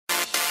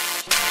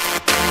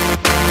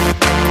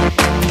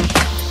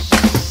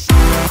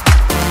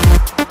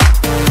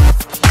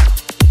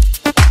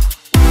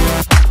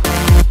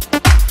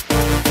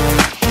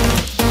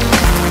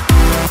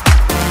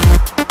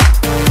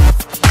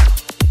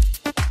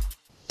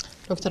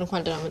ዶክተር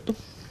እንኳን ደህና መጡ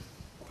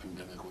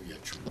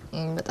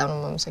በጣም ነው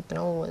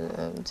የማመሰግነው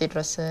እዚህ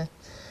ድረስ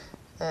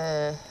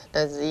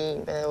ለዚህ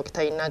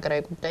ወቅታዊና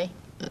ሀገራዊ ጉዳይ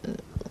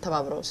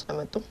ተባብረው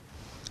ስለመጡ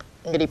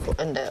እንግዲህ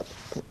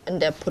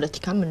እንደ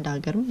ፖለቲካም እንደ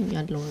ሀገርም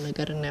ያለው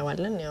ነገር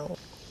እናያለን ያው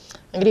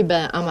እንግዲህ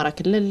በአማራ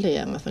ክልል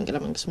የመፈንቅለ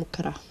መንግስት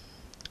ሙከራ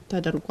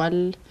ተደርጓል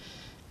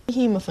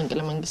ይሄ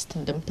መፈንቅለ መንግስት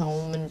እንደምታው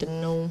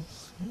ምንድነው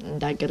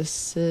እንደ ሀገርስ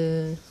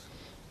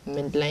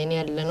ምን ላይ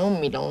ያለነው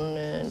ሚላውን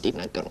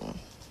እንዲናገሩ ነው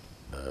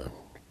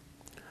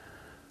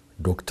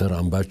ዶክተር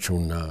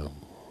አምባቸውና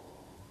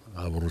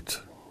አብሩት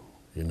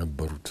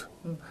የነበሩት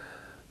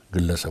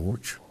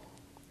ግለሰቦች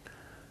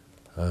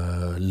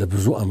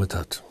ለብዙ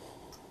አመታት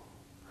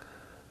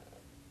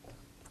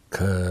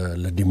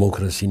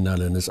ለዲሞክራሲና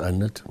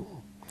ለነጻነት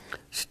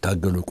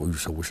ሲታገሉ የቆዩ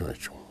ሰዎች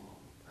ናቸው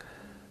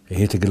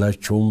ይሄ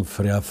ትግላቸውም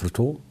ፍሬ አፍርቶ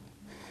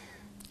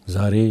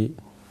ዛሬ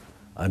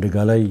አደጋ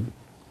ላይ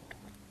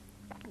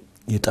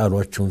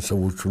የጣሏቸውን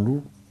ሰዎች ሁሉ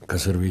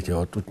ከእስር ቤት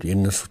ያወጡት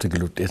የነሱ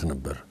ትግል ውጤት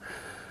ነበር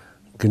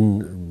ግን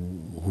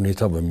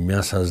ሁኔታው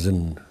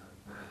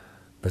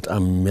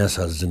በጣም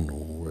የሚያሳዝን ነው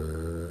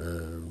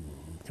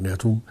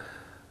ምክንያቱም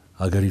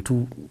አገሪቱ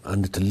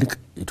አንድ ትልቅ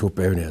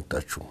ኢትዮጵያዊ ነው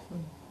ያጣችው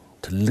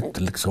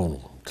ትልቅ ሰው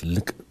ነው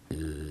ትልቅ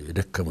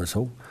የደከመ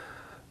ሰው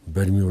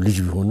በእድሜው ልጅ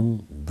ቢሆንም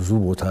ብዙ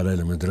ቦታ ላይ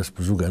ለመድረስ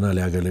ብዙ ገና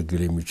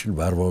ሊያገለግል የሚችል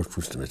በአርባዎች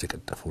ውስጥ ነው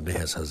የተቀጠፈው ነው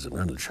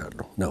ያሳዝናል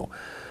ልሻለሁ ነው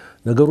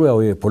ነገሩ ያው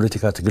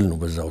የፖለቲካ ትግል ነው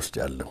በዛ ውስጥ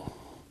ያለው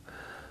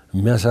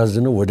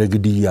የሚያሳዝነው ወደ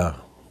ግድያ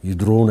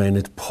የድሮውን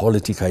አይነት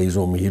ፖለቲካ ይዞ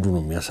መሄዱ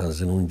ነው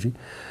የሚያሳዝነው እንጂ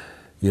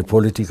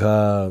የፖለቲካ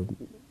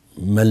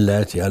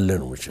መለያት ያለ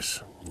ነው መቼስ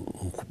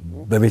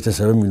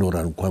በቤተሰብም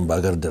ይኖራል እንኳን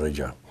በአገር ደረጃ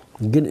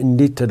ግን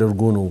እንዴት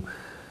ተደርጎ ነው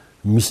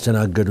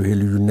የሚስተናገደው ይሄ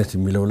ልዩነት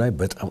የሚለው ላይ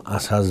በጣም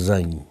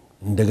አሳዛኝ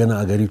እንደገና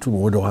አገሪቱን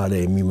ወደ ኋላ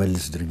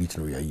የሚመልስ ድርጊት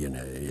ነው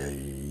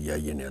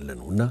ያየን ያለ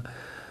ነውና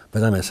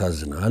በጣም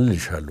ያሳዝናል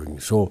ልሻለኝ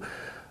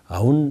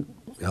አሁን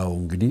ያው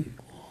እንግዲህ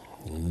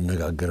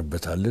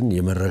እንነጋገርበታለን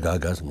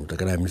የመረጋጋት ነው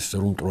ጠቅላይ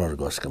ሚኒስትሩም ጥሩ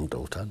አድርገው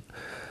አስቀምጠውታል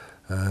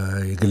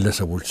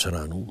የግለሰቦች ስራ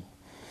ነው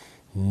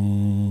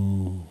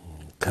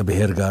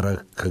ከብሔር ጋር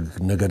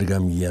ከነገድ ጋር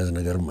የሚያዝ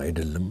ነገርም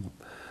አይደለም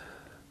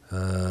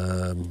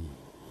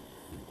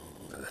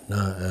እና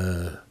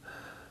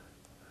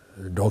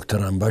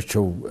ዶክተር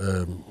አምባቸው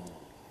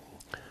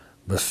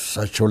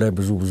በሳቸው ላይ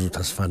ብዙ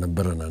ተስፋ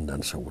ነበረና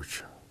አንዳንድ ሰዎች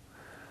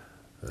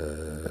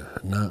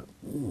እና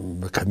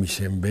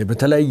በከሚሴም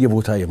በተለያየ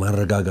ቦታ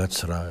የማረጋጋት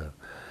ስራ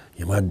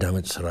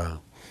የማዳመጥ ስራ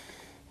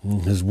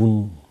ህዝቡን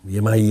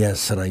የማያያዝ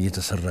ስራ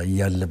እየተሰራ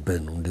ያለበት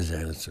ነው እንደዚህ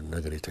አይነት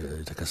ነገር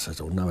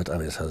የተከሰተውና በጣም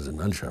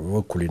ያሳዝናል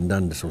በኩል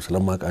እንዳንድ ሰው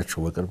ስለማቃቸው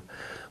በቅርብ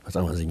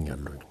በጣም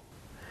አዝኛለሁ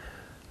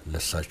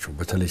ለሳቸው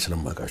በተለይ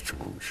ስለማቃቸው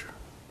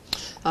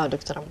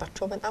ዶክተር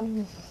አምባቸው በጣም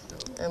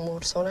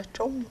ምሁር ሰው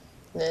ናቸው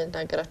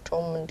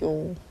ለሀገራቸውም እንዲሁ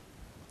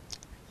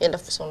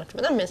የለፉ ሰው ናቸው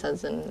በጣም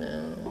የሚያሳዝን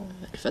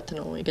ህልፈት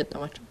ነው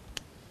የገጠማቸው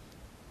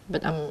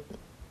በጣም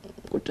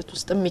ቁጭት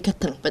ውስጥ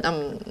የሚከት ነው በጣም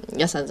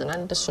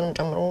ያሳዝናል እሱንም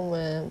ጨምሮ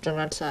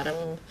ጀነራል ሳረም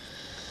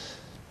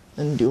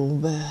እንዲሁ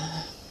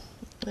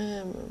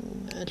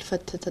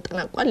በህልፈት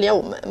ተጠናቋል ያው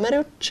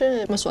መሪዎች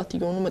መስዋዕት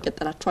እየሆኑ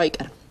መቀጠላቸው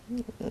አይቀርም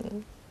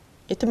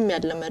የትም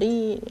ያለ መሪ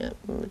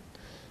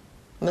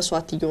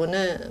መስዋዕት እየሆነ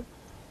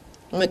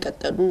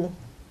መቀጠሉ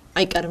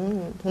አይቀርም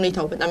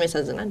ሁኔታው በጣም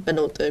ያሳዝናል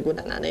በለውጥ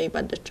ጎዳና ላይ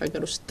ባደች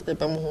ሀገር ውስጥ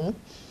በመሆኑ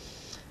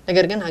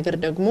ነገር ግን ሀገር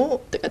ደግሞ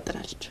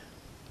ተቀጥላለች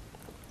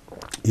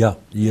ያ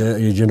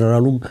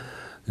የጀነራሉም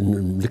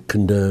ልክ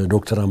እንደ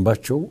ዶክተር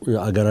አምባቸው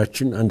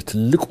አገራችን አንድ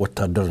ትልቅ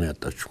ወታደር ነው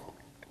ያጣችው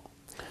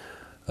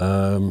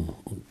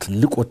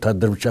ትልቅ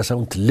ወታደር ብቻ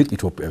ሳይሆን ትልቅ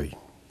ኢትዮጵያዊ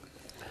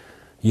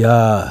ያ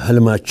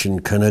ህልማችን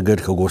ከነገድ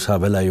ከጎሳ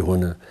በላይ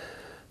የሆነ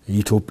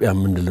ኢትዮጵያ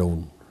ምንድነው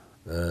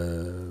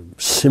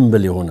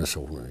ሲምቦል የሆነ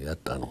ሰው ነው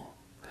ያጣ ነው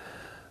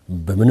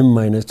በምንም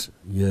አይነት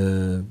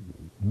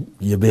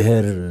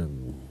የብሔር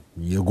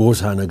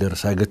የጎሳ ነገር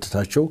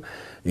ሳይገትታቸው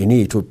እኔ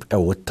ኢትዮጵያ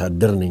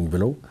ወታደር ነኝ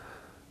ብለው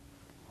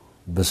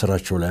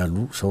በስራቸው ላይ ያሉ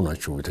ሰው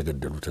ናቸው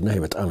የተገደሉትና ይሄ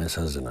በጣም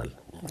ያሳዝናል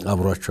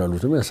አብሯቸው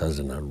ያሉትም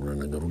ያሳዝናሉ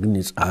ለነገሩ ግን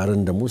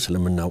ይጻረን ደግሞ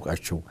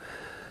ስለምናውቃቸው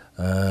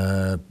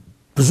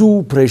ብዙ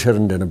ፕሬሸር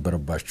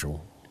እንደነበረባቸው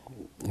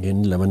ይሄን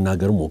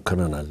ለመናገር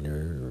ሞክረናል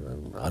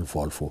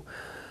አልፎ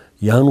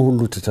ያን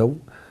ሁሉ ትተው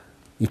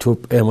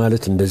ኢትዮጵያ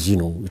ማለት እንደዚህ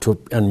ነው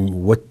ኢትዮጵያን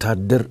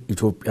ወታደር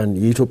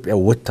የኢትዮጵያ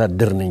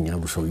ወታደር ነኝ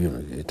ያሉ ሰው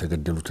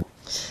የተገደሉት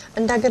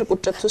እንደ ሀገር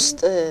ቁጭት ውስጥ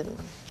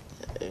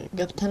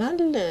ገብተናል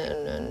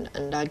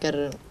እንደ ሀገር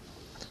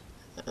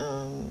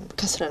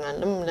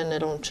ከስረናልም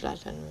ለነለው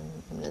እንችላለን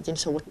እነዚህን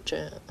ሰዎች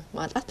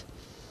ማጣት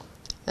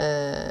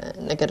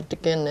ነገር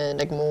ግን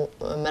ደግሞ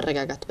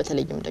መረጋጋት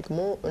በተለይም ደግሞ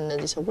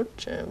እነዚህ ሰዎች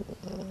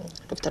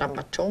ዶክተር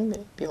አምባቸውም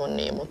ቢሆን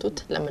የሞቱት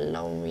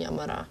ለመላው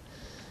የአማራ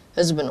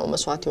ህዝብ ነው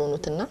መስዋዕት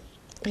የሆኑትና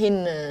ይሄን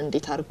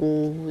እንዴት አርጉ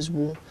ህዝቡ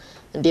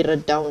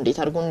እንዲረዳው እንዴት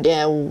አርጉ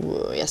እንዲያው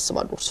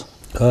ያስባሉ እርሱ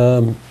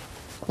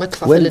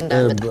መክፋፈል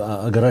እንዳመጣ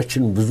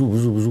አገራችን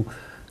ብዙ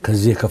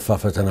ከዚህ የከፋ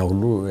ፈተና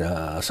ሁሉ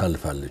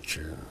አሳልፋለች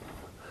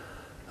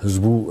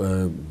ህዝቡ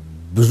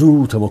ብዙ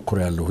ተመክሮ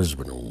ያለው ህዝብ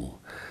ነው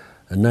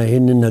እና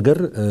ይሄንን ነገር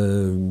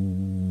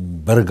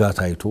በርጋታ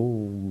አይቶ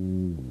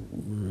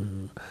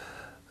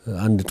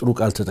አንድ ጥሩ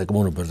ቃል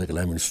ተጠቅመው ነበር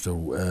ጠቅላይ ሚኒስትሩ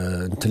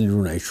እንትን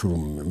ሊሉን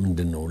አይችሉም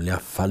ምንድነው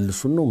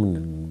ሊያፋልሱን ነው ምን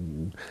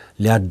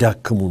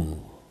ሊያዳክሙን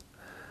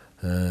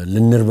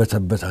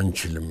ልንርበተበት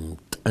አንችልም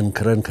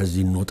ጠንክረን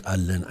ከዚህ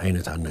እንወጣለን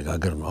አይነት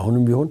አነጋገር ነው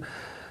አሁንም ቢሆን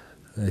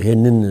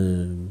ይሄንን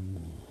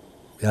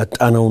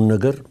ያጣናውን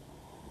ነገር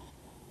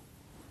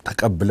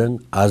ተቀብለን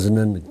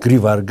አዝነን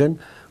ግሪቭ አርገን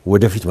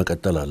ወደፊት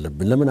መቀጠል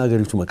አለብን ለምን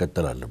አገሪቱ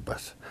መቀጠል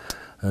አለባት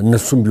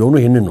እነሱም ቢሆኑ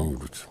ይሄንን ነው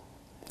የሚሉት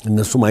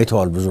እነሱም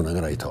አይተዋል ብዙ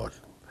ነገር አይተዋል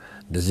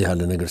እንደዚህ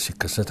ያለ ነገር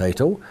ሲከሰት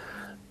አይተው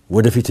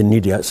ወደፊት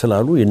እንሂድ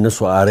ስላሉ የነሱ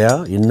አሪያ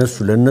የነሱ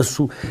ለነሱ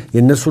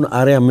የነሱን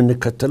አሪያ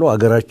የምንከተለው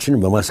አገራችን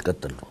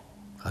በማስቀጠል ነው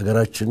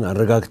አገራችን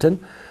አረጋግተን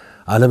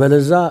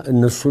አለበለዛ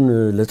እነሱን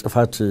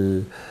ለጥፋት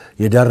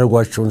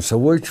የዳረጓቸውን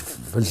ሰዎች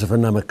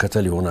ፍልስፍና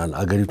መከተል ይሆናል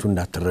አገሪቱ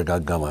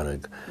እንዳትረጋጋ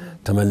ማድረግ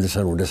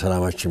ተመልሰን ወደ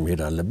ሰላማችን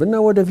መሄድ አለብንና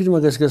ወደፊት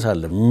መገስገስ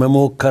አለብን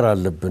መሞከር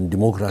አለብን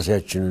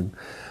ዲሞክራሲያችንን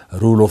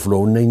ሩል ኦፍ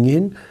ሎው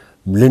ነኝህን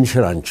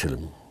ልንሽር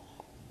አንችልም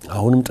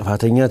አሁንም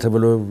ጥፋተኛ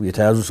ተብለው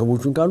የተያዙ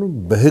ሰዎችን ካሉ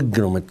በህግ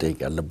ነው መጠየቅ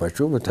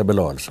ያለባቸው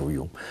ተብለዋል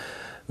ሰውየው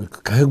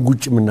ከህግ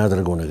ውጭ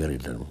ምናደርገው ነገር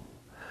የለንም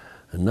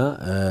እና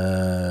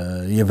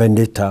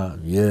የቨንዴታ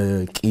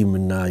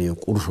የቂምና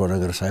የቁርሾ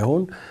ነገር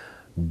ሳይሆን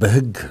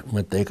በህግ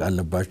መጠየቅ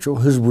አለባቸው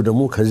ህዝቡ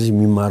ደግሞ ከዚህ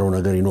የሚማረው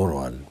ነገር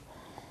ይኖረዋል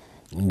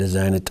እንደዛ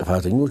አይነት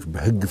ጥፋተኞች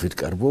በህግ ፊት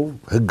ቀርበው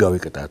ህጋዊ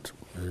ቅጣት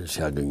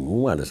ሲያገኙ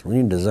ማለት ነው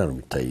እንደዛ ነው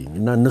የሚታየኝ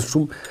እና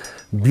እነሱም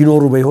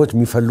ቢኖሩ በህይወት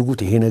የሚፈልጉት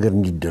ይሄ ነገር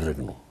እንዲደረግ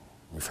ነው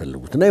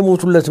የሚፈልጉት እና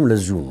የሞቱለትም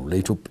ለዚሁ ነው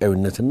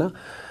ለኢትዮጵያዊነትና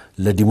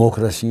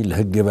ለዲሞክራሲ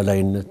ለህግ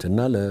የበላይነትና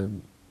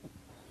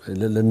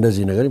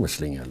ለእንደዚህ ነገር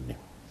ይመስለኛል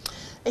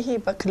ይሄ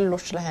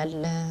በክልሎች ላይ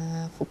ያለ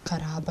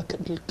ፉከራ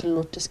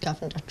በክልሎች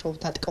እስካፍንጫቸው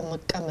ታጥቀው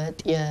መቀመጥ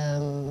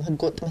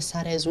የህገወጥ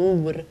መሳሪያ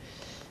ዝውውር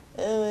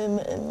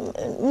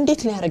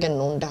እንዴት ሊያረጋን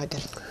ነው እንደ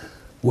ሀገር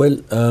well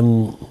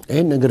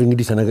ይሄን ነገር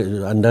እንግዲህ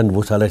አንዳንድ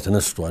ቦታ ላይ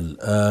ተነስቷል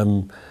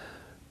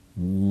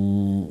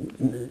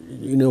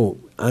you know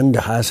አንድ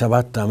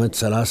 27 አመት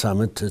 30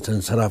 አመት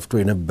ተንሰራፍቶ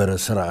የነበረ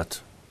ስርዓት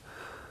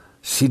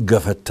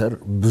ሲገፈተር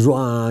ብዙ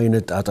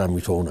አይነት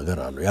ጣጣሚተው ነገር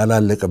አለ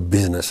ያላለቀ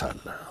ቢዝነስ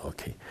አለ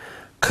ኦኬ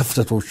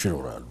ክፍተቶች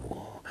ይኖራሉ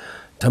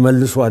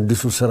ተመልሶ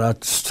አዲሱ ስርዓት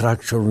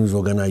ስትራክቸሩን ይዞ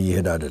ገና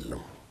ይሄድ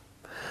አይደለም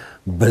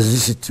በዚህ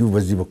ሲቲው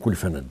በዚህ በኩል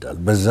ይፈነዳል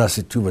በዛ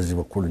ሲቲው በዚህ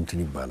በኩል እንትን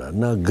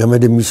ይባላልና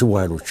ገመድ የሚስቡ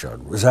ኃይሎች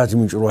አሉ እሳት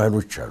የሚጭሩ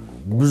ኃይሎች አሉ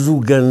ብዙ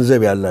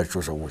ገንዘብ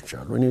ያላቸው ሰዎች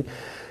አሉ እኔ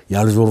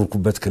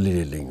ያልዞርኩበት ክልል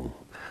የለኝም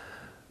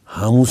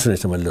ሐሙስ ነው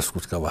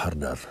የተመለስኩት ከባህር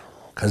ዳር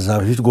ከዛ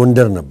በፊት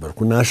ጎንደር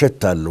ነበርኩና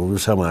አሸታለሁ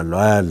ሰማለሁ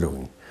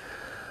አያለሁኝ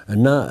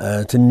እና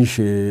ትንሽ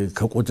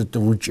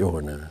ከቁጥጥር ውጭ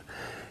የሆነ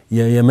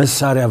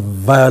የመሳሪያ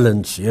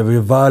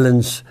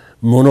ቫዮለንስ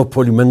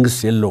ሞኖፖሊ መንግስት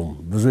የለውም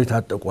ብዙ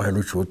የታጠቁ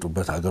ኃይሎች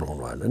ወጡበት ሀገር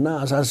ሆኗል እና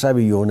አሳሳቢ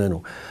የሆነ ነው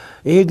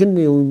ይሄ ግን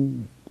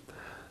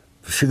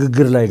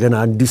ሽግግር ላይ ገና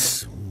አዲስ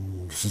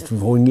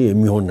ሆኜ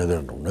የሚሆን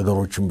ነገር ነው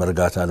ነገሮችን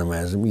በርጋታ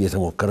ለማያዝም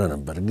እየተሞከረ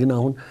ነበር ግን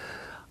አሁን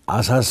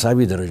አሳሳቢ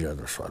ደረጃ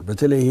ደርሷል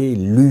በተለይ ይሄ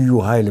ልዩ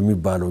ኃይል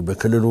የሚባለው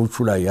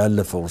በክልሎቹ ላይ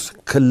ያለፈው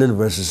ክልል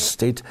versus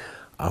ስቴት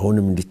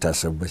አሁንም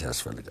እንዲታሰብበት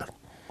ያስፈልጋል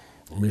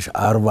ምሽ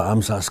 40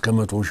 50 እስከ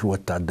 100 ሺህ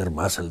ወታደር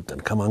ማሰልጠን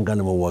ከማን ጋር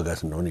ለመዋጋት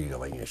እንደሆነ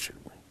ይገባኛል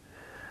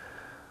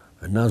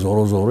እና ዞሮ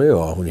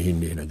አሁን ይሄ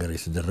ነገር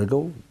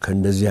የተደረገው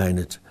ከእንደዚህ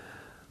አይነት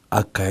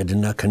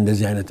አካሄድና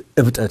ከእንደዚህ አይነት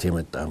እብጠት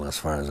የመጣ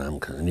ማስፈራራም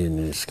ከኔ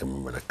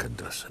እስከመመለከት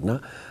ድረስ እና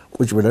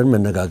ቁጭ ብለን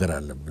መነጋገር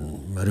አለብን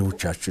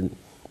መሪዎቻችን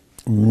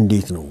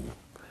እንዴት ነው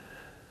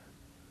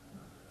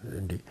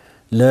እንዴ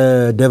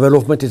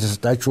ለዴቨሎፕመንት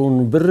የተሰጣቸውን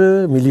ብር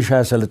ሚሊሻ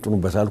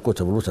ያሰለጥኑበታል እኮ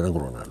ተብሎ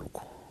ተነግሮናል እኮ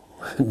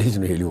እንዴት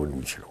ነው ሊሆን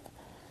የሚችለው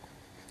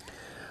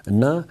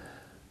እና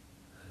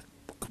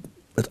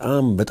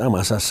በጣም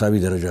አሳሳቢ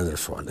ደረጃ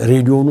ደርሷል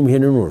ሬዲዮኑም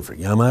ይሄንን ነው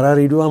የአማራ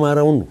ሬዲዮ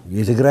አማራውን ነው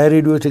የትግራይ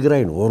ሬዲዮ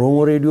ትግራይ ነው ኦሮሞ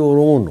ሬዲዮ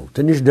ኦሮሞ ነው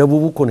ትንሽ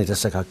ደቡብ እኮ ነው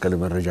የተሰካከለ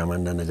መረጃ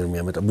ማንና ነገር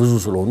የሚያመጣ ብዙ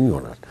ስለሆኑ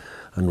ይሆናል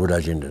አንድ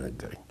ወዳጄ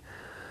እንደነገረኝ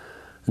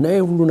እና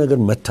ይሄ ሁሉ ነገር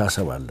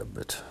መታሰብ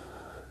አለበት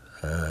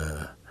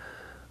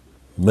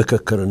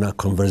መከከርና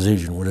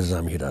ኮንቨርሴሽን ወደዛ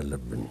መሄድ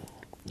አለብን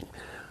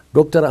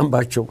ዶክተር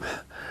አምባቸው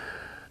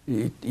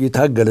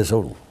የታገለ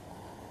ሰው ነው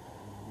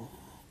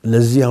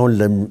ለዚህ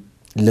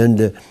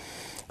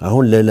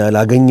አሁን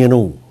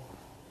ላገኘነው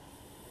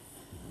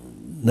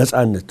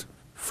ነፃነት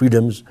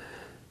ፍሪደምስ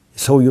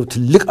ሰውየው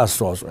ትልቅ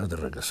አስተዋጽኦ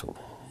ያደረገ ሰው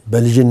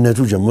በልጅነቱ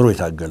ጀምሮ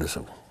የታገለ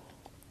ሰው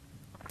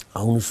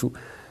አሁን እሱ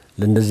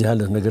ለእንደዚህ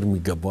ያለ ነገር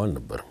የሚገባው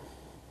አልነበረም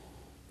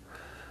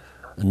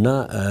እና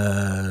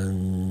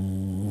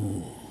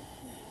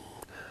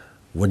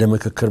ወደ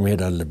መከከር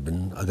መሄድ አለብን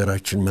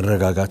አገራችን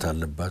መረጋጋት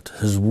አለባት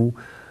ህዝቡ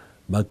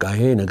በቃ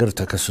ይሄ ነገር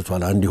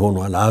ተከስቷል አንድ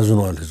ሆኗል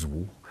አዝኗል ህዝቡ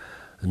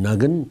እና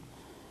ግን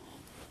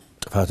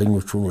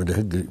ጥፋተኞቹን ወደ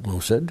ህግ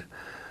መውሰድ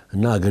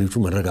እና አገሪቱ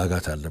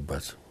መረጋጋት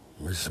አለባት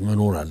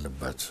መኖር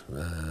አለባት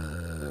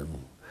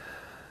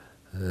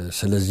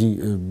ስለዚህ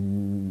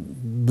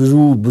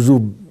ብዙ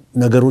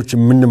ነገሮች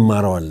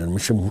ምንማራዋለን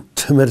ምንም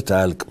ትምህርት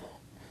አያልቅም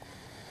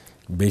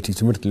ቤቲ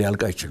ትምህርት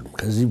ሊያልቅ አይችልም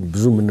ከዚህ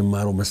ብዙ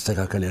ምንማረው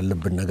መስተካከል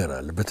ያለበት ነገር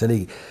አለ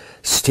በተለይ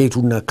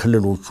ስቴቱና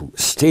ክልሎቹ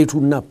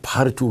ስቴቱና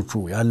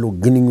ፓርቲዎቹ ያለው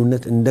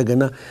ግንኙነት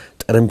እንደገና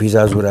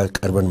ጠረጴዛ ዙሪያ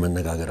ቀርበን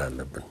መነጋገር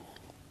አለብን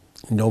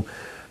እንደው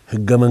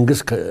ህገ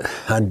መንግስት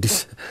አዲስ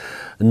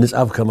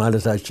እንጻፍ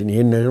ከማለታችን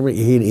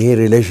ይሄ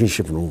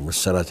ሪሌሽንሺፕ ነው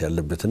መሰራት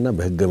ያለበትና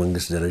በህገ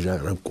መንግስት ደረጃ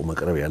ረቆ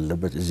መቅረብ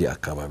ያለበት እዚህ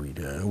አካባቢ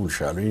ነው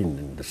ሻለኝ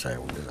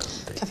እንደሳይው እንደዛ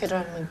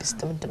ከፌደራል መንግስት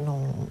ምንድነው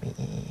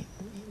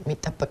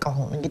የሚጠበቀው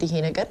እንግዲህ ይሄ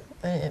ነገር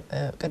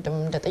ቀደም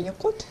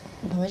እንደጠየቁት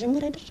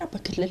በመጀመሪያ ደረጃ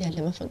በክልል ያለ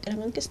መፈንቅለ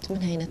መንግስት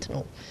ምን አይነት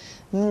ነው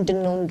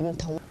ምንድነው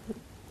እንደምታው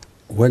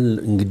ወል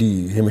እንግዲህ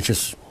ይሄ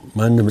መቼስ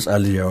ማንም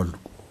ጻል ያው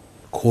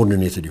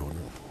ኮኦርዲኔትድ ይሆነ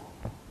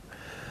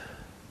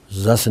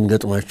ዛስ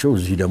እንገጥማቸው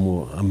እዚህ ደግሞ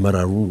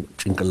አመራሩ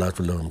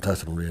ጭንቅላቱን ለመምታት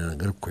ነው ሌላ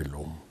ነገር እኮ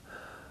የለውም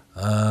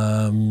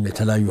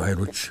የተለያዩ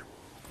ኃይሎች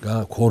ጋር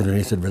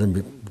ኮኦርዲኔትድ በደንብ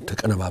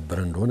ተቀነባበረ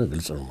እንደሆነ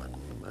ግልጽ ነው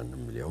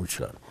ማንም ሊያው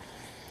ይችላል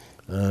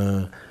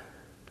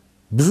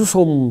ብዙ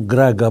ሰው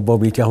ግራ ያጋባው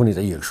ቤት አሁን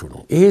የጠየቅሽው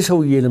ነው ይሄ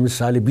ሰውዬ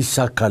ለምሳሌ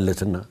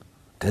ቢሳካለትና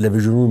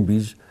ቴሌቪዥኑን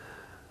ቢዝ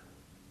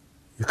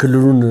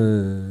የክልሉን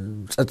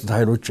ጸጥታ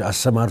ኃይሎች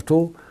አሰማርቶ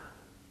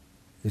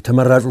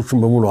የተመራጮቹን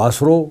በሙሉ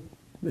አስሮ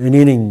እኔ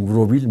ነኝ ብሎ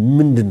ቢል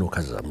ምንድነው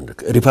ከዛ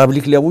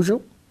ሪፐብሊክ ሊያውጅ ነው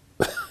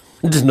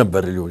እንዴት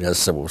ነበር ሊሆን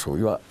ያሰበው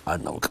ሰውዬው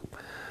አናውቅም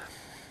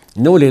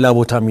ነው ሌላ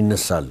ቦታም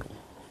ይነሳል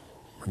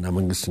እና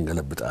መንግስት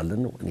እንገለብጣለን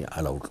ነው እኔ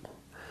አላውቅም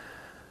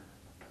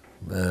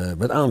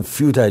በጣም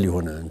ፊውታይል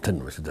የሆነ እንትን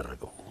ነው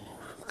የተደረገው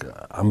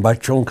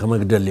አምባቸውን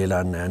ከመግደል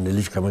ሌላና ያን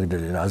ልጅ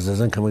ከመግደል ሌላ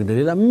አዘዘን ከመግደል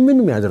ሌላ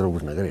ምንም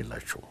ያደረጉት ነገር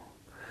የላቸው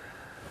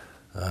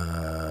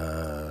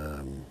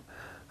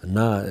እና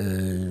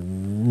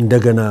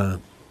እንደገና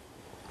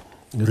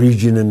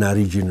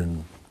ሪጅንን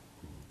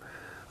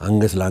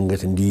አንገት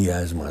ለአንገት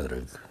እንዲያዝ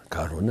ማድረግ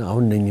ካልሆነ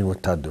አሁን እነኚህን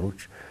ወታደሮች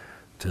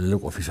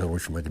ትልቅ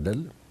ኦፊሰሮች መግደል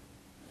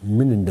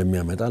ምን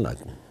እንደሚያመጣ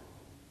አላውቅም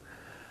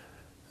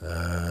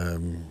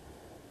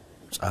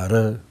ጻረ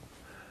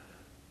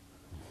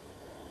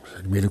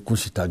ሜልኩን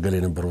ሲታገል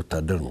የነበረ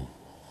ወታደር ነው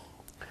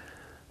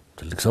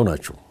ትልቅ ሰው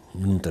ናቸው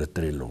ምንም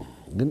ጥርጥር የለውም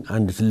ግን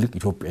አንድ ትልቅ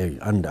ኢትዮጵያዊ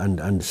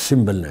አንድ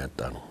ሲምቦል ነው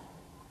ያጣ ነው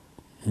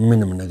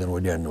ምንም ነገር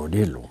ወዲያና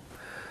ወዲህ የለውም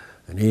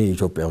እኔ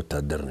ኢትዮጵያ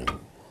ወታደር ነኝ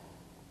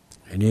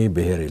እኔ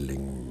ብሔር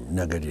የለኝ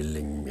ነገድ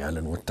የለኝ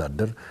ያለን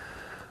ወታደር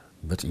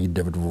በጥይት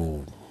ደብድቦ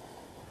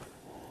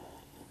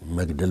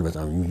መግደል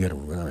በጣም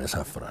የሚገርም በጣም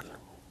ያሳፍራል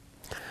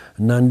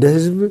እና እንደ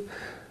ህዝብ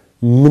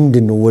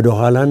ምንድነው ወደ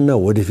ኋላና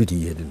ወደፊት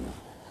እየሄድን ነው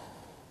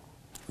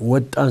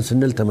ወጣን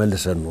ስንል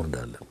ተመልሰን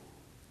እንወርዳለን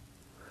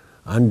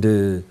አንድ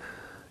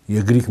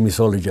የግሪክ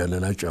ሚሶሎጂ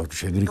አለላጫውት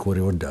የግሪክ ወሬ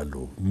ወዳሉ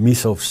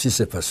ሚስ ኦፍ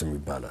ሲሲፈስ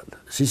ይባላል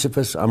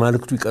ሲሲፈስ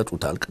አማልክቱ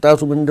ይቀጡታል ቅጣቱ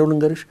ምን እንደው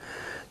ልንገርሽ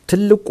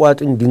ትልቅ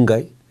ቋጥኝ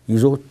ድንጋይ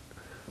ይዞ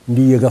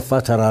እንዲየገፋ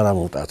ተራራ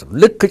መውጣት ነው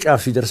ልክ ጫፍ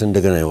ሲደርስ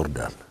እንደገና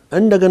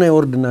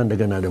ይወርድና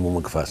እንደገና ደግሞ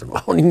መግፋት ነው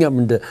አሁን እኛም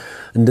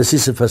እንደ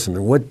ሲሲፈስ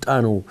ነው ወጣ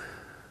ነው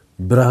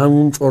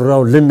ብርሃኑን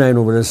ጮራው ልናይ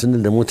ነው ብለን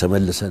ስንል ደግሞ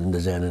ተመልሰን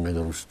እንደዚህ አይነት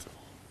ነገር ውስጥ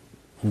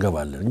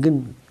እንገባለን ግን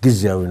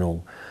ግዚያዊ ነው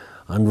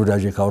አንዱ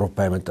ወዳጄ ከአውሮፓ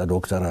የመጣ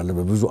ዶክተር አለ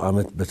በብዙ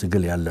አመት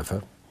በትግል ያለፈ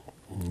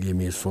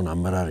የሚሶን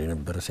አመራር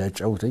የነበረ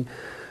ሲያጫውተኝ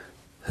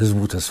ህዝቡ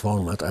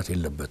ተስፋውን ማጣት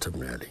የለበትም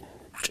ነው ያለኝ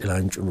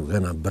ጭላንጭሉ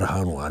ገና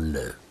ብርሃኑ አለ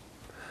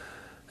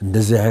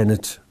እንደዚህ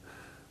አይነት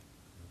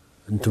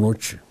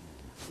እንትኖች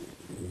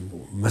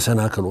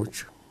መሰናክሎች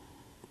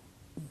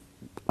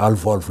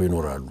አልፎ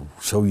ይኖራሉ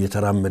ሰው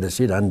እየተራመደ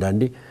ሲል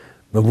አንዳንዴ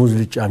በሙዝ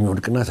ልጫ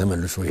የሚወድቅና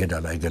ተመልሶ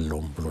ይሄዳል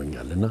አይገለውም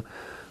ብሎኛልና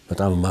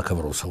በጣም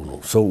ማከብረው ሰው ነው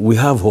so we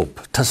have hope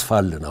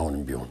ተስፋልን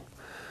አሁንም ቢሆን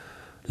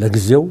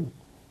ለጊዜው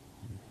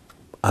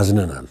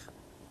አዝነናል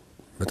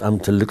በጣም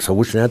ትልቅ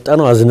ሰዎች ነው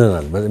ያጣነው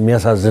አዝነናል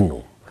የሚያሳዝን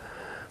ነው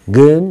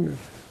ግን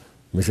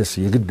መሸስ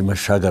የግድ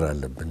መሻገር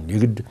አለብን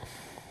የግድ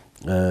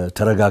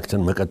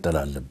ተረጋግተን መቀጠል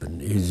አለብን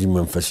እዚህ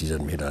መንፈስ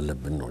ይዘን መሄድ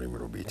አለብን ነው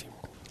የሚለው ቤቲ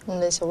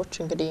እነዚህ ሰዎች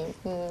እንግዲህ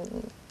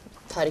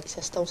ታሪክ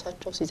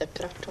ሲያስታውሳቸው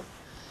ሲዘክራቸው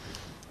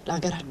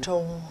ለሀገራቸው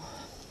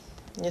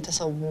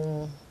የተሰው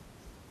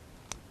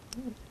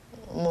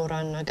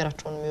ሞራን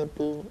ሀገራቸውን የሚወዱ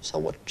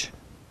ሰዎች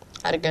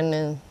አርገን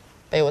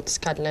በህይወት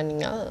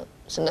እስካለንኛ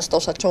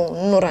ስናስታውሳቸው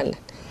እንኖራለን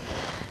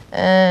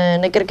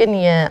ነገር ግን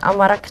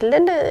የአማራ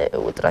ክልል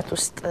ውጥረት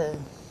ውስጥ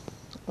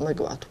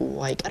መግባቱ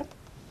አይቀርም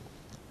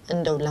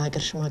እንደው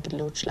ለሀገር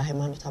ሽማግሌዎች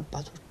ለሃይማኖት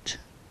አባቶች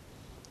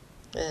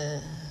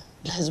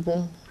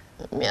ለህዝቡም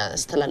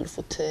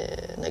የሚያስተላልፉት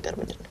ነገር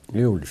ምንድነው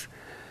ይኸውልሽ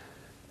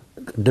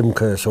ቅድም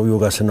ከሰውየው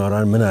ጋር ስናወራ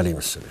ምን አለ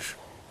ይመስልሽ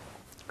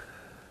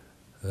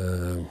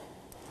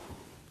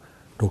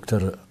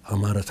ዶክተር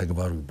አማራ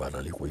ተግባሩ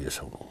ይባላል የቆየ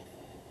ሰው ነው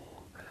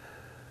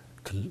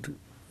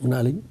ምን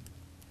አለኝ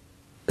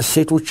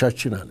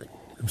እሴቶቻችን አለኝ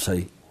ለምሳሌ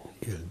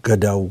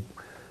ገዳው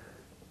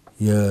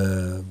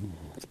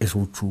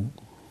የቄሶቹ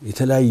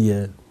የተለያየ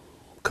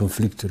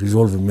ኮንፍሊክት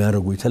ሪዞልቭ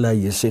የሚያደርጉ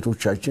የተለያየ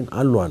እሴቶቻችን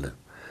አሉ አለ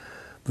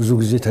ብዙ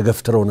ጊዜ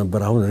ተገፍትረው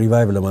ነበር አሁን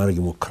ሪቫይቭ ለማድረግ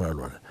ይሞክራሉ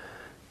አለ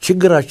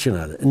ችግራችን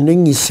አለ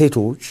እነኚህ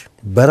እሴቶች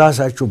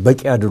በራሳቸው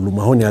በቂ አይደሉም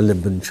አሁን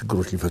ያለብን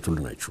ችግሮች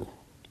ሊፈቱልን አይችሉም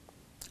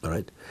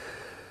ራይት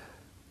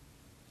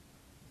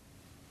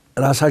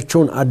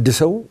ራሳቸውን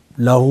አድሰው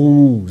ለአሁኑ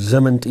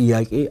ዘመን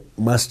ጥያቄ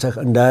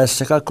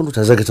እንዳያስተካክሉ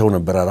ተዘግተው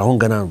ነበር አሁን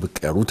ገና ብቅ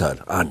ያሉት አለ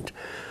አንድ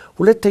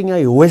ሁለተኛ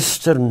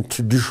የዌስተርን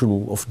ትራዲሽኑ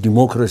ኦፍ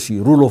ዲሞክራሲ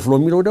ሩል ኦፍ ሎ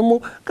የሚለው ደግሞ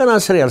ገና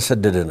ስር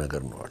ያልሰደደ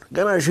ነገር ነው አለ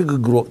ገና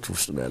ሽግግር ወቅት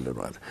ውስጥ ነው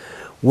ያለው አለ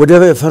ወደ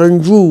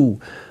ፈረንጁ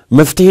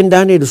መፍትሄ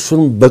እንዳንሄድ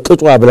እሱን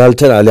በቅጡ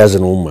አብላልተን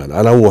አልያዝነውም አለ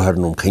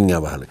አላዋህርነውም ከኛ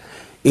ባህል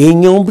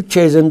ይሄኛውን ብቻ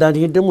ይዘን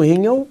እንዳንሄድ ደግሞ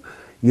ይሄኛው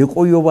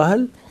የቆየው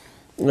ባህል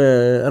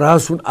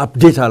ራሱን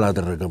አፕዴት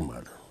አላደረገም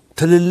አለ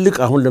ትልልቅ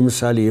አሁን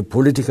ለምሳሌ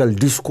የፖለቲካል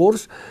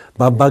ዲስኮርስ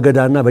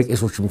በአባገዳና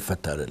በቄሶች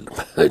የሚፈታ አይደለም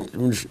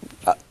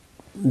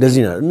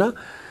እንደዚህ ነው እና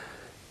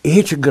ይሄ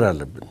ችግር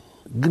አለብን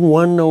ግን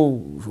ዋናው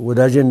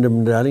ወዳጄ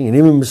እንደምንዳለኝ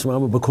እኔም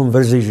የምስማማው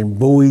በኮንቨርሴሽን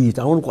በውይይት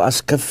አሁን እኮ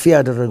አስከፊ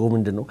ያደረገው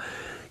ምንድነው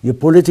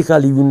የፖለቲካ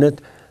ልዩነት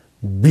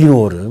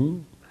ቢኖርም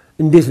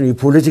እንዴት ነው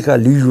የፖለቲካ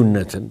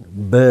ልዩነትን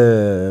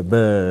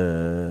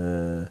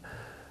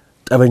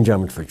በጠበንጃ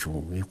ምትፈጭው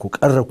እኮ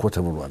ቀረኮ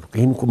ተብሏል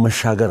ይሄን እኮ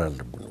መሻገር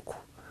አለብን እኮ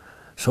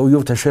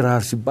ሰውየው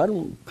ተሽራር ሲባል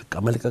በቃ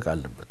መልቀቅ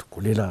አለበት እኮ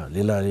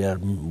ሌላ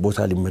ቦታ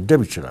ሊመደብ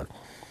ይችላል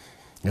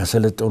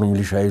ያሰለጠው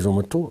ሚሊሻ ይዞ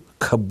መጥቶ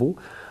ከቦ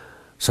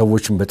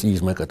ሰዎችን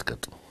በጥይት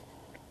መቀጥቀጥ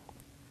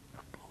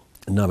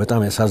እና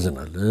በጣም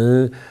ያሳዝናል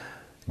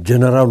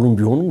ጀነራሉም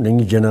ቢሆኑ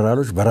እነኚህ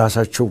ጀነራሎች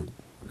በራሳቸው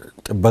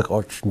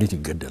ጥበቃዎች እንዴት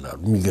ይገደላሉ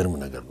የሚገርም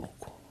ነገር ነው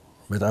እኮ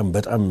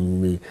በጣም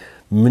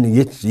ምን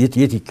የት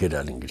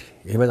ይከዳል እንግዲህ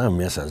ይሄ በጣም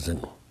የሚያሳዝን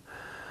ነው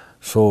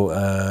ሶ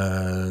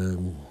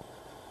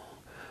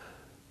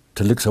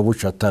ትልቅ ሰዎች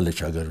አታለች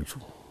ሀገሪቱ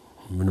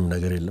ምንም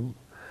ነገር የለም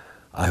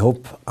አይ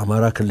ሆፕ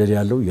አማራ ክልል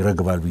ያለው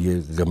ይረግባል ብዬ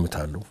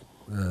ገምታለሁ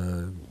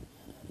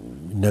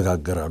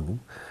ይነጋገራሉ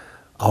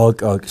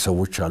አዋቂ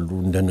ሰዎች አሉ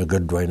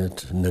እንደነገዱ አይነት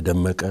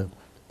እንደደመቀ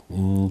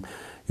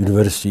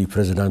ዩኒቨርሲቲ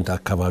ፕሬዝዳንት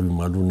አካባቢም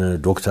አሉ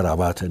ዶክተር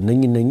አባተ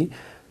እነኚህ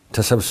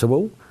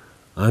ተሰብስበው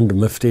አንድ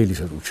መፍትሄ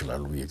ሊሰጡ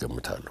ይችላሉ ብዬ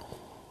ገምታለሁ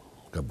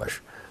ገባሽ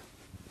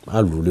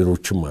አሉ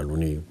ሌሎችም አሉ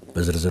እኔ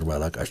በዝርዝር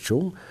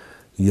ባላቃቸውም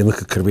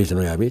የምክክር ቤት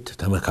ነው ያ ቤት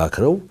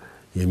ተመካክረው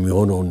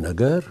የሚሆነውን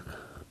ነገር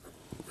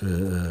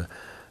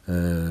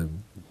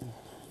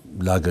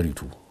ለሀገሪቱ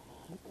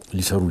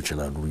ሊሰሩ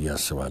ይችላሉ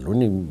ያስባሉ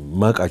እኔ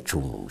ማቃቸው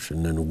ነው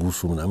እነ ንጉሱ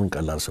ምናምን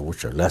ቀላል ሰዎች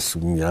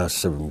ላስብ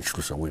የሚችሉ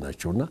ሰዎች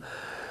ናቸውና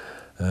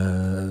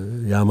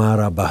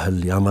ያማራ ባህል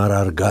ያማራ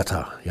እርጋታ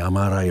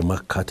ያማራ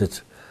የማካተት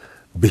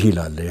ብሂል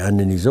አለ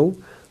ያንን ይዘው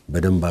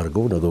በደንብ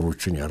አርገው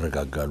ነገሮችን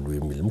ያረጋጋሉ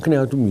የሚል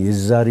ምክንያቱም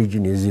የዛ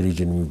ሪጅን የዚህ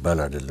ሪጅን የሚባል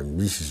አይደለም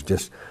this is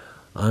just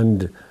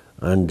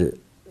አንድ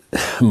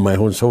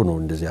ማይሆን ሰው ነው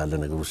እንደዚህ ያለ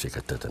ነገር ውስጥ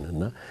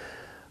የከተተንና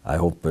I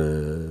hope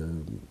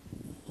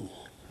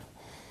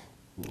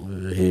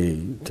ይሄ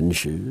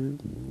ትንሽ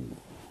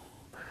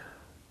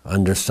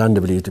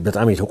አንደርስታንደብሊ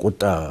በጣም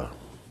የተቆጣ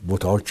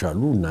ቦታዎች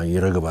አሉና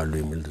ይረግባሉ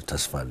የሚል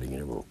ተስፋ አለኝ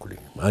ነው በኩል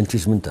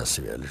አንቺስ ምን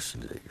ታስቢያለሽ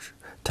ስለዚህ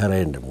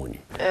ተራይ እንደሞኒ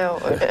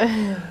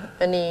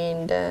እኔ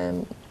እንደ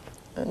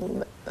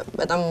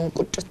በጣም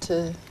ቁጭት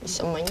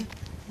ይሰማኛል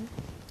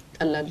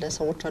ቀላል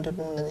ሰዎች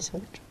አይደሉም እነዚህ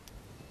ሰዎች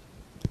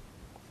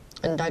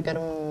እንደ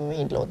ሀገርም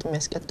ይሄን ለውጥ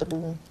የሚያስከትሉ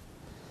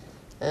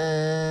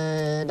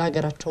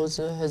ለሀገራቸው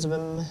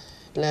ህዝብም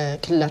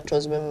ለክልላቸው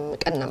ህዝብም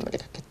ቀና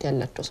አመለካከት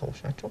ያላቸው ሰዎች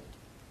ናቸው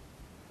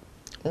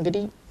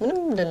እንግዲህ ምንም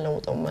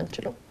ልንለውጠው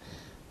ማንችለው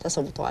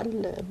ተሰብተዋል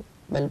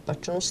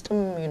በልባችን ውስጥም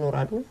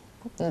ይኖራሉ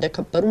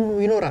እንደከበሩ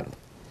ይኖራሉ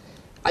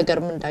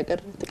አገርም እንዳገር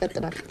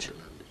ተቀጥላለች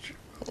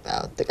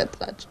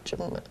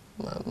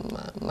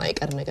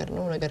ማይቀር ነገር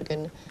ነው ነገር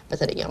ግን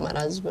በተለይ አማራ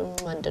ህዝብም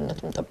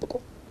አንድነቱን ጠብቆ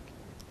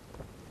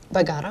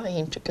በጋራ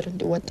ይሄን ችግር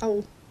እንዲወጣው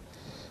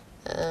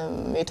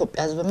የኢትዮጵያ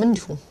ህዝብም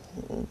እንዲሁ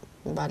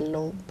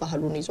ባለው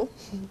ባህሉን ይዞ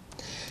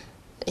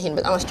ይሄን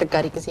በጣም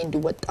አስቸጋሪ ጊዜ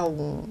እንዲወጣው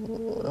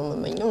ነው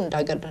መመኘው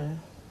እንዳገር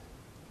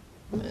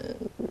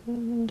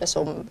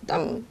እንደሰው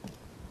በጣም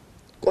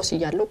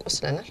ቆስያለው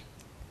ቆስለናል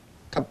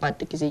ከባድ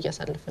ጊዜ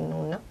እያሳለፈን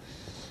ነውና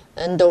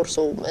እንደውርሶ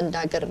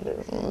እንዳገር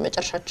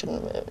መጨረሻችን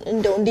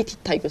እንደው እንዴት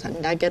ይታዩታል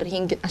እንዳገር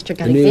ይሄን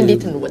አስቸጋሪ ጊዜ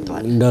እንዴት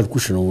እንወጣዋለን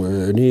እንዳልኩሽ ነው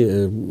እኔ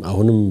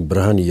አሁንም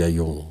ብርሃን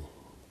ያያየው ነው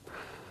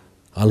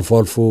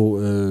አልፎ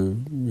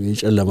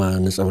የጨለማ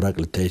ነጸብራቅ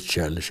ልታይ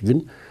ይችላልሽ ግን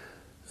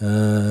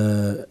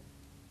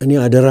እኔ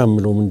አደራ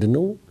ምለው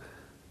ምንድነው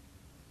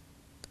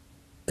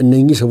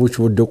እነኚህ ሰዎች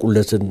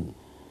ወደቁለትን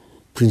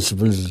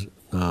ፕሪንሲፕልስ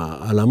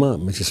አላማ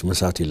መቼስ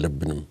መሳት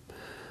የለብንም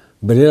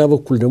በሌላ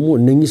በኩል ደግሞ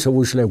እነኚህ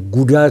ሰዎች ላይ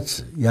ጉዳት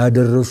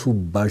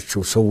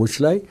ያደረሱባቸው ሰዎች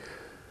ላይ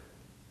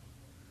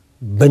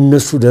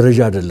በእነሱ ደረጃ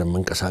አይደለም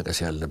መንቀሳቀስ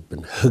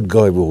ያለብን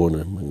ህጋዊ በሆነ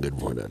መንገድ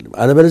መሆን አለበት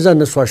አለበለዚያ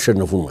እነሱ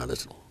አሸነፉ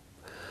ማለት ነው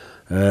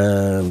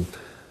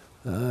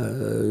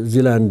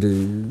ዚላንድ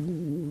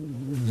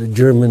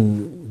ጀርመን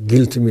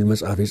ጊልት ሚል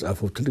መጽሐፍ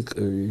የጻፈው ትልቅ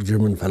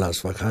ጀርመን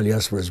ፈላስፋ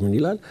ካሊያስበርዝ ምን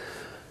ይላል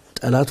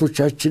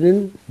ጠላቶቻችንን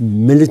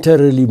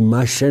ሚሊተሪሊ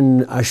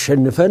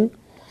አሸንፈን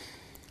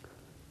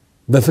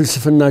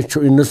በፍልስፍናቸው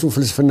እነሱ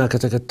ፍልስፍና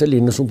ከተከተል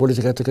የነሱ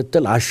ፖለቲካ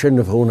ተከተል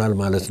አሸንፈውናል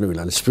ማለት ነው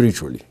ይላል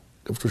spiritually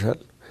ገብቶሻል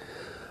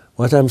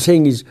what I'm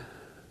saying is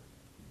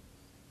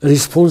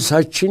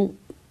responseአችን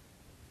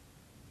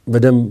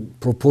በደም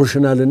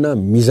ፕሮፖርሽናልና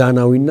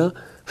ሚዛናዊና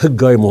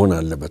ህጋዊ መሆን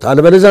አለበት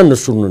አለበለዚያ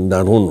እነሱን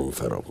እንዳንሆን ነው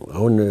ፈራው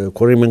አሁን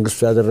ኮሬ መንግስቱ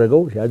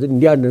ያደረገው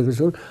እንዲያ ነገር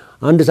ሲሆን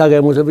አንድ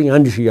ታጋይ ሞተብኝ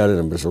 1000 ያለ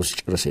ነበር ሰው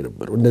ሲጨርስ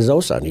የነበረው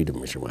እንደዛውስ አንሄድም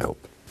መቼም አይሆን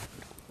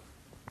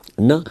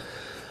እና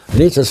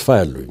እኔ ተስፋ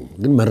ያለኝ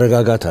ግን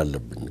መረጋጋት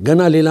አለብን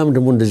ገና ሌላም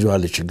ደግሞ እንደዚህ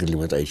ያለ ችግር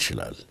ሊመጣ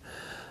ይችላል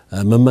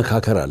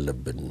መመካከር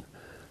አለብን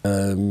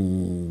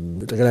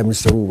ጠቅላይ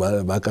ሚኒስትሩ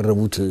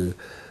ባቀረቡት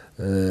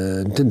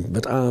እንትን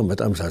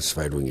በጣም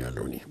ሳትስፋይድ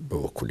ሆኛለሁ እኔ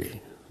በበኩሌ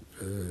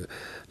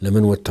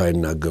ለምን ወጣው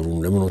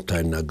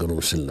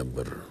አይናገሩም ስል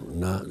ነበር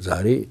እና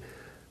ዛሬ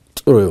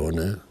ጥሩ የሆነ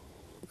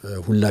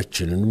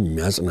ሁላችንንም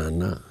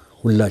የሚያጽናና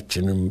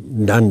ሁላችንም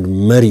እንዳንድ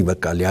መሪ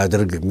በቃ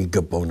ሊያደርግ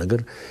የሚገባው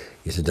ነገር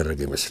የተደረገ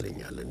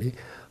ይመስለኛል እኔ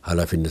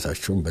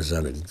ኃላፊነታቸውን በዛ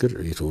ንግግር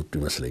የተወጡ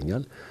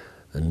ይመስለኛል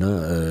እና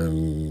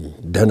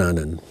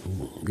ደናነን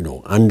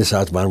አንድ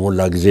ሰዓት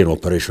ባልሞላ ጊዜ ነው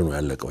ኦፕሬሽኑ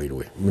ያለቀው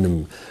ወይ ምንም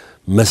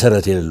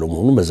መሰረት የሌለው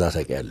መሆኑን በዛ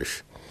ታውቂያለሽ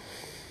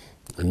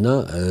እና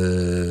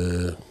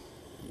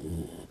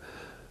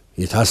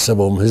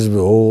የታሰበውም ህዝብ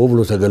ብሎ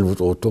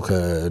ተገልብጦ ወጥቶ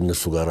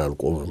ከነሱ ጋር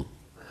አልቆመም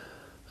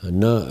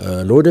እና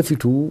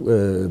ለወደፊቱ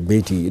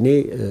ቤቲ እኔ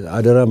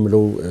አደራም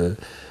ለው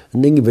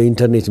እነኚህ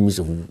በኢንተርኔት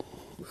የሚጽፉ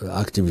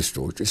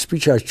አክቲቪስቶች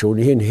ስፒቻቸውን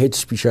ይሄን ሄድ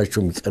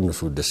ስፒቻቸውን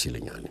የሚቀንሱ ደስ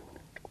ይለኛል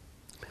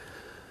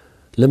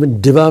ለምን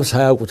ድባብ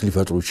ሳያውቁት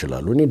ሊፈጥሩ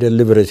ይችላሉ እኔ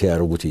ዴሊበሬት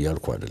ያርጉት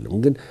ይያልኩ አይደለም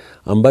ግን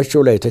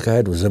አምባቸው ላይ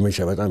ተካሄደው ዘመቻ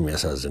በጣም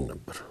ያሳዝን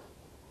ነበር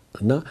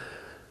እና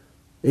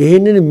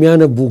ይሄንን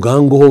የሚያነቡ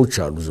ጋንጎዎች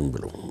አሉ ዝም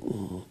ብለው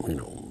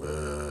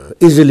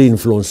easily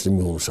influenced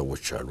የሚሆኑ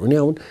ሰዎች አሉ እኔ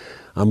አሁን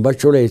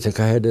አምባቸው ላይ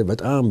ተካሄደ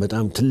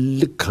በጣም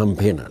ትልቅ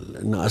ካምፔን አለ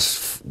እና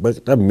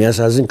በጣም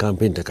የሚያሳዝን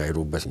ካምፔን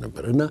ተካሂዶበት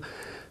ነበር እና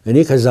እኔ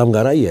ከዛም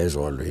ጋር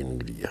ያያይዘዋለሁ ይሄን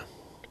እንግዲህ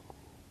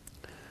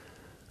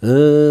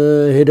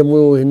ይሄ ደግሞ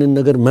ይሄንን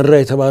ነገር መራ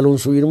የተባለውን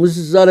ሰው ይሄን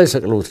እዛ ላይ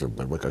ሰቅለውት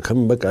ነበር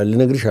በቃ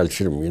ልነግርሽ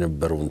አልችልም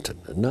የነበረው እንትን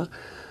እና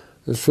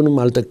እሱንም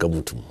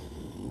አልጠቀሙትም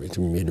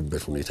የትም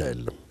የሚሄድበት ሁኔታ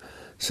የለም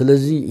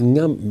ስለዚህ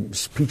እኛም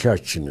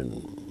ስፒቻችንን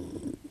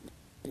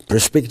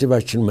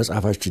ፐርስፔክቲቫችን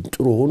መጻፋችን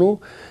ጥሩ ሆኖ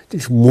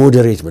ትንሽ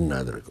ሞዴሬት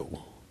ብናደርገው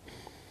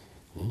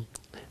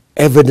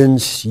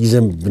ኤቪደንስ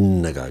ይዘን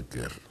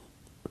ብንነጋገር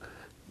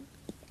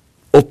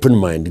ኦፕን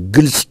ማይንድ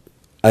ግልጽ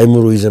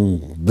አይምሮ ይዘን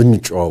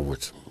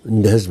ብንጨዋወት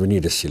እንደ ህዝብ እኔ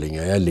ደስ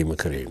ይለኛል ያለኝ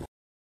ምክሬ ነው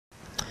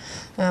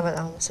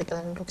በጣም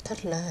አመሰግናለሁ ዶክተር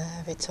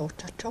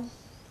ለቤተሰቦቻቸው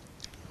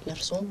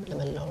ለርሶም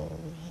ለመላው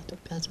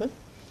ኢትዮጵያ ህዝብ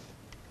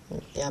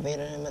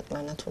ያቤረ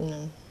መጥናናቱን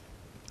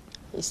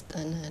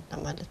ይስጠን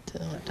ለማለት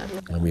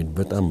ወዳለሁ አሜን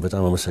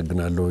በጣም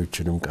አመሰግናለሁ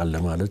እቺንም ቃል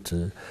ለማለት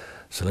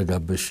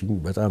ስለጋበሽኝ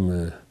በጣም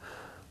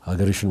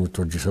ሀገርሽን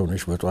ምትወጂ ሰው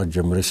ነሽ በጧት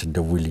ጀምረሽ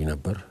ስደውልኝ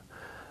ነበር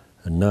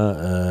እና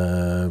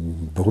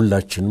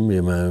በሁላችንም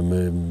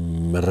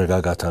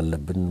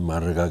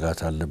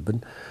መረጋጋት አለብን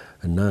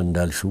እና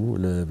እንዳልሽው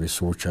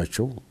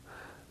ለቤተሰቦቻቸው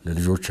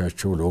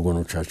ለልጆቻቸው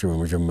ለወገኖቻቸው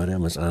በመጀመሪያ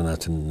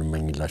መጽናናትን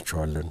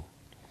እንመኝላቸዋለን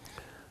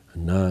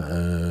እና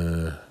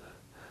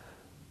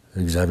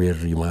እግዚአብሔር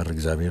ይማር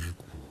እግዚአብሔር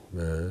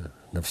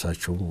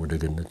ነፍሳቸውን ወደ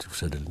ገነት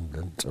ይወስድልን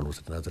ብለን ጸሎት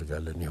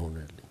እናደርጋለን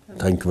ይሆናል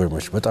ታንክ ዩ ቨሪ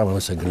ማች በጣም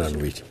አመሰግናለሁ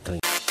ቤት